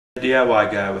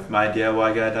DIY guy with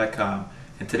MyDIYGuy.com,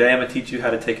 and today I'm going to teach you how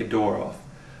to take a door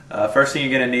off. First thing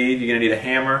you're going to need a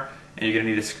hammer, and you're going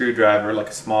to need a screwdriver, like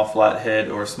a small flathead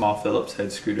or a small Phillips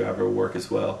head screwdriver will work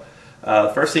as well.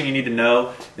 The first thing you need to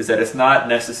know is that it's not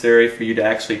necessary for you to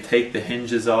actually take the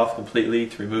hinges off completely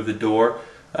to remove the door.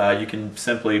 You can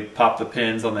simply pop the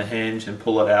pins on the hinge and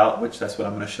pull it out, which that's what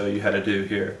I'm going to show you how to do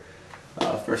here.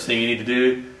 First thing you need to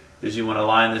do is you want to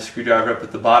line the screwdriver up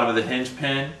at the bottom of the hinge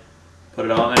pin, put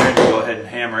it on there, and you go ahead and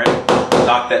hammer it.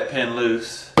 Knock that pin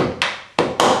loose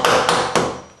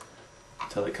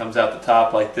until it comes out the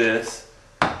top like this.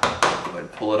 Go ahead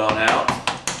and pull it on out.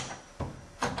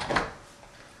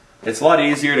 It's a lot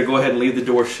easier to go ahead and leave the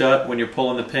door shut when you're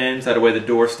pulling the pins. That way the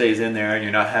door stays in there and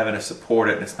you're not having to support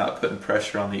it, and it's not putting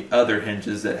pressure on the other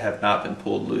hinges that have not been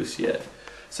pulled loose yet.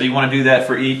 So you want to do that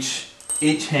for each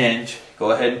hinge.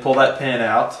 Go ahead and pull that pin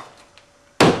out.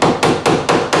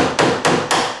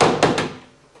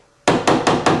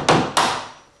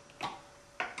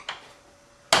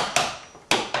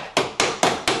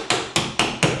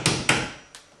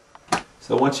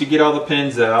 So once you get all the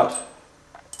pins out,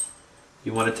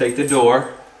 you want to take the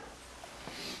door.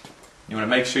 You want to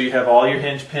make sure you have all your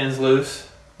hinge pins loose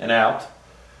and out.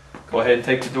 Go ahead and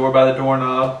take the door by the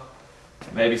doorknob.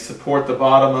 Maybe support the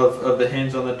bottom of the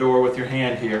hinge on the door with your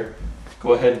hand here.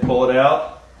 Go ahead and pull it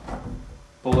out.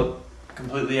 Pull it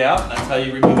completely out, and that's how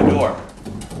you remove a door.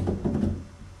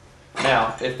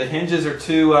 Now, if the hinges are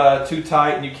too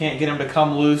tight and you can't get them to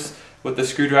come loose with the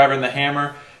screwdriver and the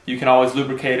hammer, you can always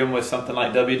lubricate them with something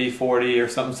like WD-40 or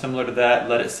something similar to that.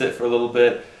 Let it sit for a little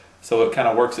bit so it kind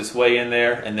of works its way in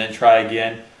there, and then try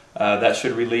again. That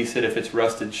should release it if it's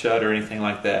rusted shut or anything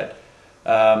like that.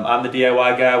 I'm the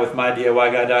DIY guy with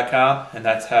MyDIYGuy.com, and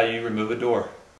that's how you remove a door.